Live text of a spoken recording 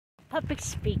public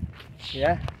speak.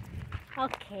 Yeah.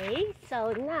 Okay,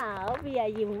 so now we are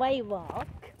in White Walk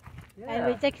and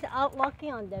we're just out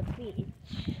walking on the beach.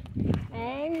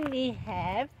 And we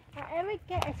have an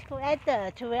American Explorer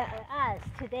to us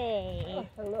today. Oh,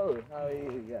 hello, how are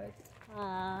you guys?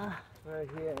 We're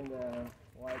here in the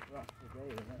White Rock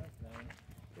today, so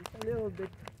it's a little bit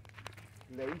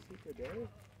lazy today.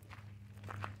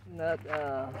 Not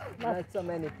so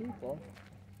many people.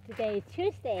 Today is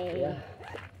Tuesday. Yeah.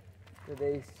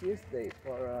 Today is Tuesday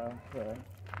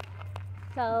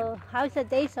So how's the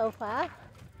day so far?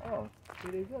 Oh,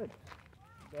 pretty good.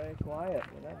 Very quiet,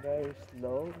 very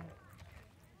slow.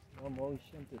 No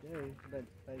motion today, but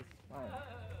it's fine.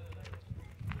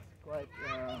 It's quite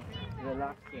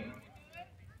relaxing.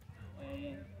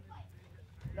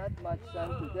 Not much sun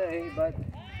today, but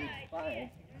it's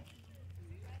fine.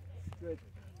 It's good.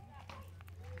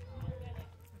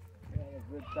 We had a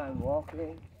good time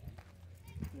walking,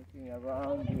 looking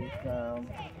around with here. So,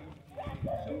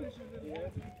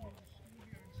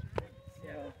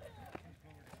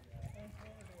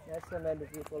 not so many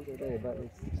people today, but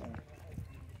it's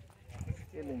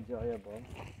still enjoyable.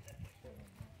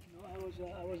 No, I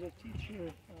was a teacher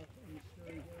in Surrey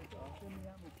here for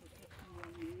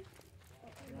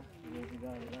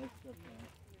 51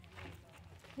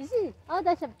 years. Oh,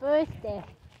 that's a birthday.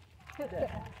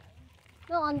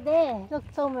 No, on there. Look,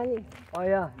 so many. Oh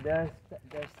yeah, they're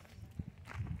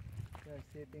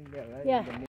sitting there, right? Yeah.